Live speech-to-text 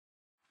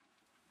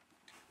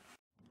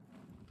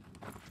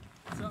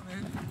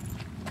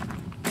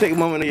Take a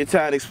moment of your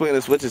time to explain to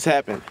us what just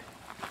happened.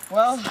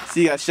 Well,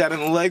 see, you got shot in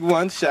the leg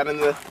once, shot in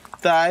the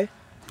thigh.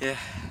 Yeah.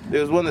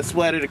 There was one that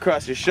splattered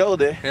across your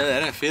shoulder. Really?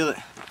 I didn't feel it.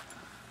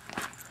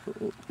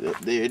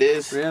 There it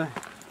is. Really?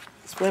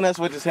 Explain to us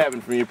what just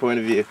happened from your point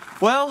of view.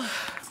 Well,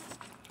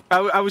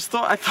 I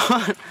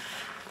thought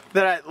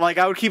that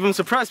I would keep him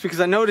suppressed because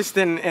I noticed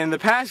in the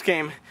pass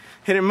game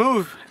he didn't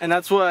move, and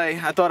that's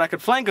why I thought I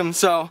could flank him.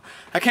 So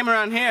I came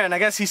around here, and I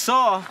guess he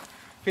saw,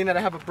 being that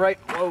I have a bright,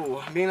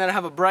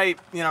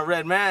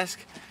 red mask,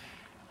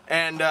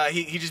 and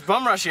he just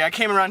bum rushed me. I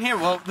came around here.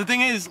 Well, the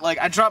thing is, like,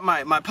 I dropped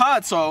my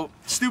pod, so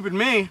stupid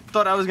me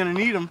thought I was gonna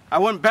need him. I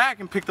went back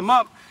and picked him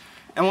up,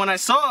 and when I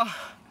saw,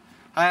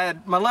 my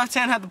left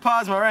hand had the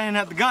pods, my right hand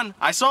had the gun.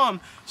 I saw him,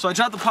 so I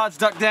dropped the pods,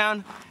 ducked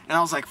down, and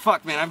I was like,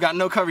 fuck, man, I've got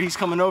no cover, he's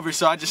coming over,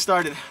 so I just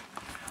started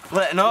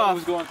letting off. What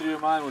was going through your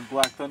mind when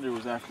Black Thunder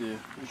was after you?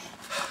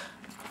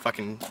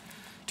 Fucking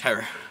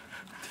terror.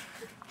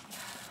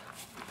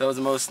 That was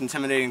the most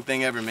intimidating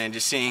thing ever, man,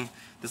 just seeing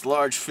this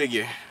large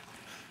figure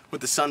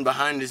with the sun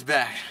behind his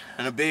back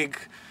and a big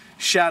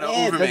shadow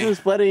over me. Doesn't it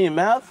splatter in your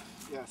mouth?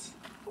 Yes.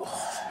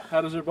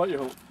 How does your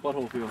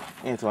butthole feel?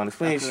 Antoine,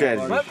 explain your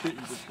strategy.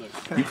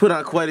 You put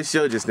on quite a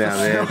show just now,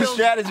 man.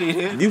 Strategy,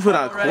 dude. You put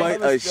on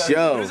quite a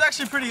show. It was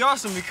actually pretty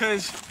awesome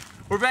because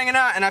we're banging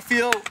out and I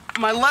feel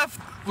my right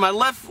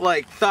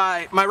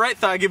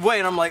thigh give way,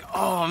 and I'm like,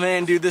 oh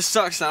man, dude, this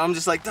sucks. And I'm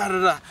just like, da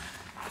da da.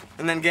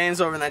 And then game's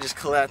over and I just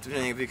collapsed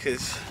me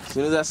because as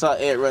soon as I saw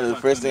Ant running, the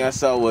first thing I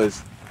saw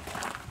was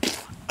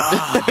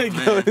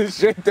going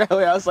straight that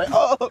way. I was like,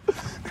 oh.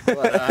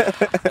 But,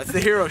 that's the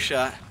hero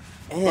shot.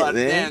 But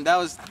man, that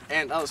was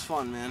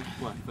fun, man.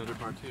 What, Thunder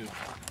Part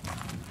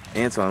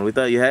 2? Antoine, we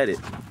thought you had it.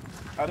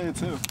 I did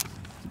too.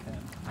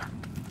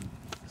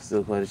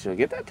 Still quite a show.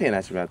 Get that paint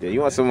out your mouth there.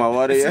 You want some of my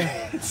water,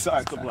 yeah?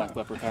 Sorry, it's the Black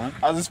Leprechaun.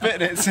 I was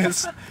spitting it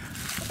since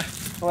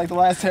for like the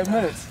last 10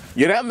 minutes.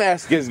 Yeah, that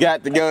mask has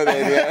got to go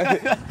there,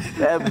 yeah.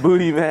 That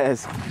booty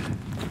mask.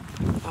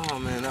 Oh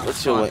man, that was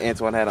Let's show what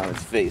Antoine had on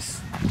his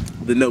face.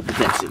 The no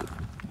protection.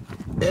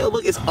 Yeah,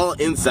 look, it's all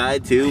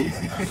inside too.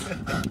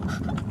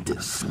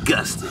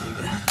 Disgusting.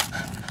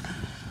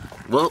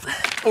 Well,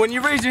 when you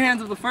raised your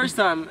hands up the first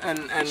time and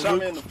you shot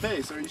me in the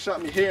face, or you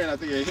shot me here, and I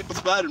think it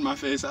splattered my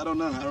face. I don't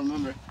know. I don't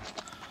remember.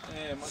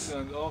 Yeah, my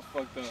gun's all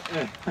fucked up.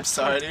 I'm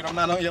sorry, dude. I'm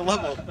not on your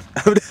level.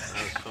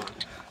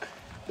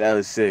 That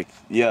was sick.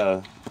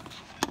 Yeah.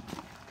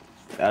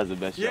 That was the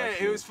best shot. Yeah,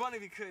 it was funny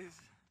because